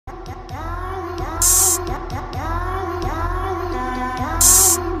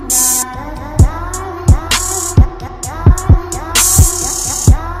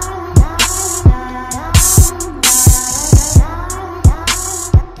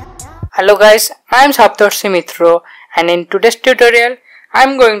Hello guys, I am Saptarshi and in today's tutorial I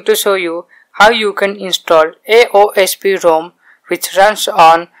am going to show you how you can install AOSP ROM which runs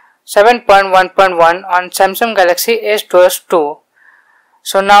on 7.1.1 on Samsung Galaxy S22.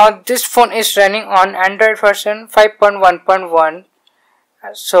 So now this phone is running on Android version 5.1.1.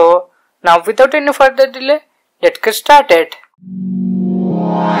 So now without any further delay, let's get started.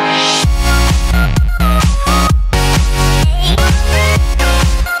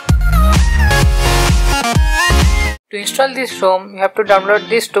 To install this ROM, you have to download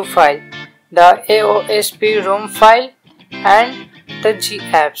these two files, the AOSP ROM file and the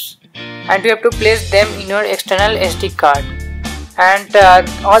GApps, and you have to place them in your external SD card, and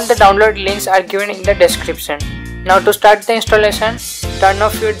all the download links are given in the description. Now to start the installation, turn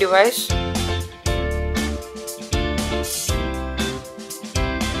off your device.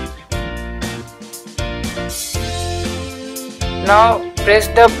 Now press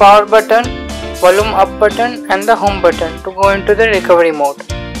the power button, volume up button and the home button to go into the recovery mode.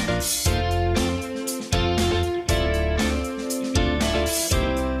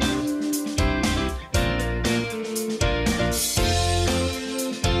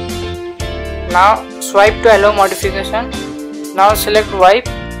 Now swipe to allow modification. Now select wipe.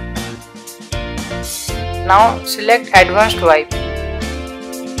 Now select advanced wipe.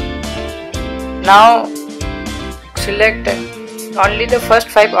 Now select only the first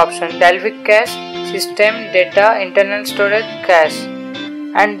 5 options: Dalvik cache, system, data, internal storage, cache,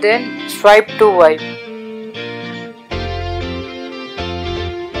 and then swipe to wipe.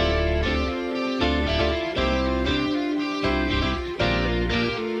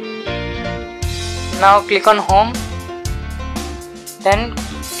 Now click on home, then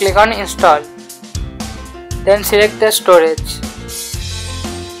click on install, then select the storage,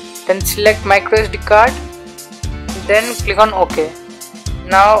 then select micro SD card, then click on OK.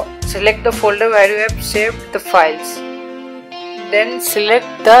 Now select the folder where you have saved the files, then select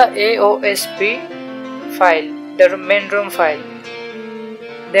the AOSP file, the main ROM file,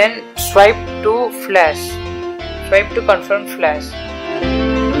 then swipe to flash, swipe to confirm flash.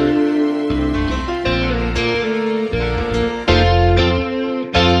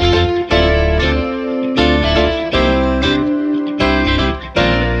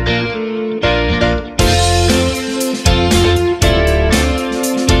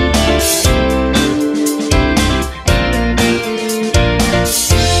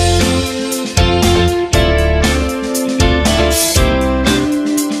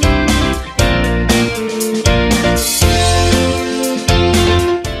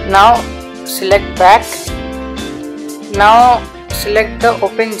 Now select back. Now select the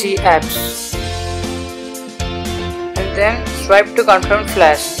open GApps and then swipe to confirm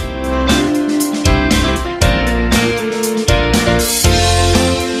flash.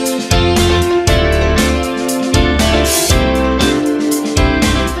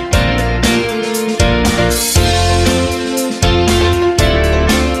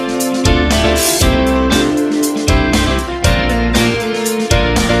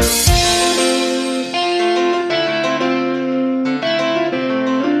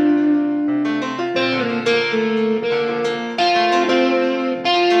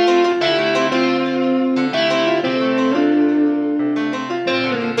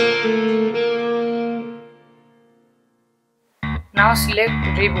 Now select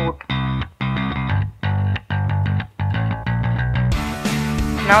reboot.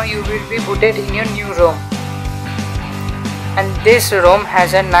 Now you will be booted in your new ROM, and this ROM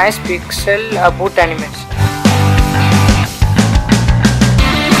has a nice pixel boot animation.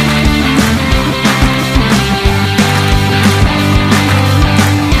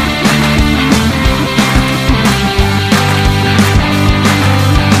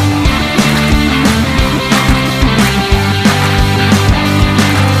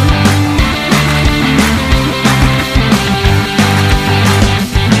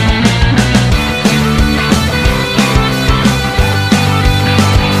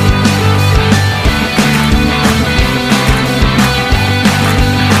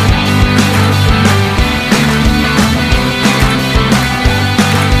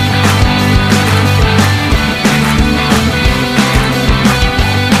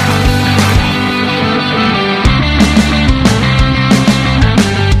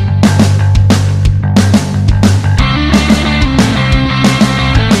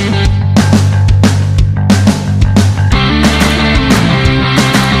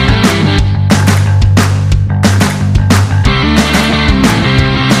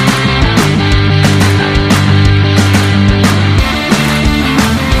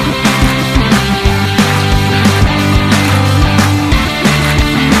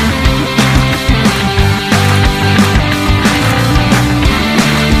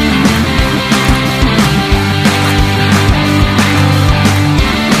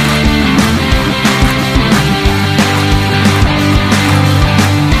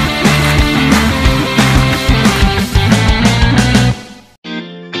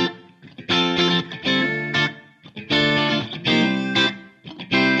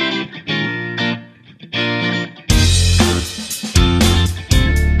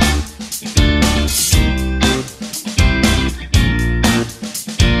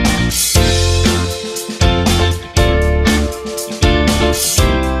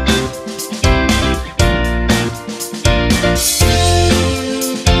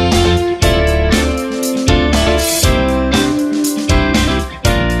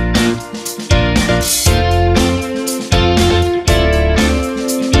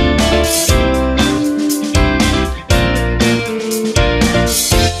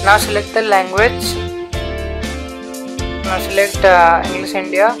 Now select the language. Now select English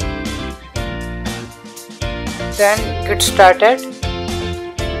India. Then get started.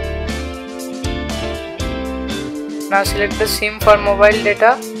 Now select the SIM for mobile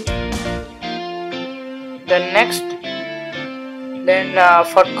data. Then next. Then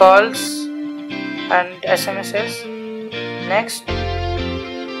for calls and SMSs. Next.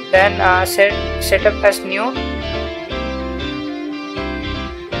 Then set up as new.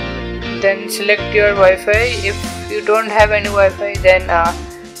 Then select your Wi-Fi. If you don't have any Wi-Fi, then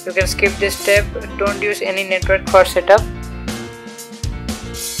you can skip this step. Don't use any network for setup.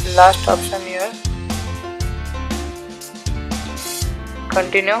 Last option here.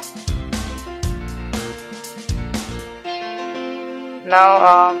 Continue.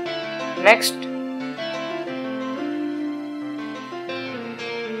 Now next.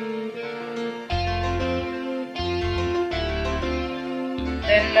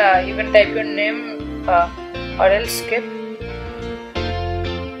 Then you can type your name or else skip.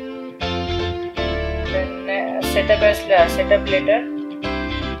 Then setup as setup later.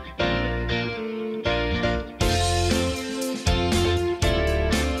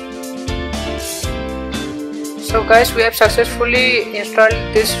 So guys, we have successfully installed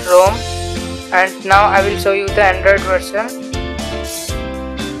this ROM, and now I will show you the Android version.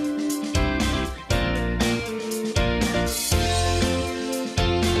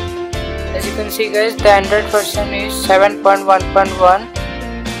 As you can see guys, the Android version is 7.1.1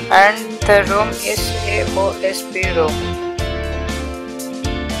 and the ROM is AOSP ROM.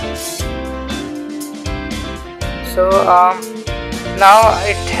 So now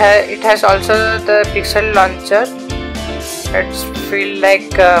it has also the Pixel launcher. It's feel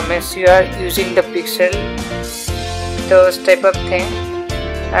like means you are using the Pixel, those type of thing.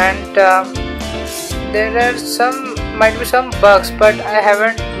 And there are might be some bugs, but I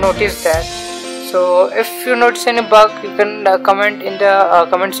haven't noticed that. So if you notice any bug, you can comment in the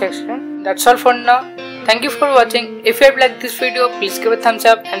comment section. That's all for now. Thank you for watching. If you have liked this video, please give a thumbs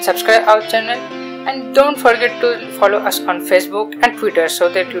up and subscribe our channel. And don't forget to follow us on Facebook and Twitter so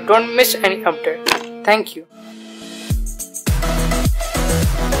that you don't miss any update. Thank you.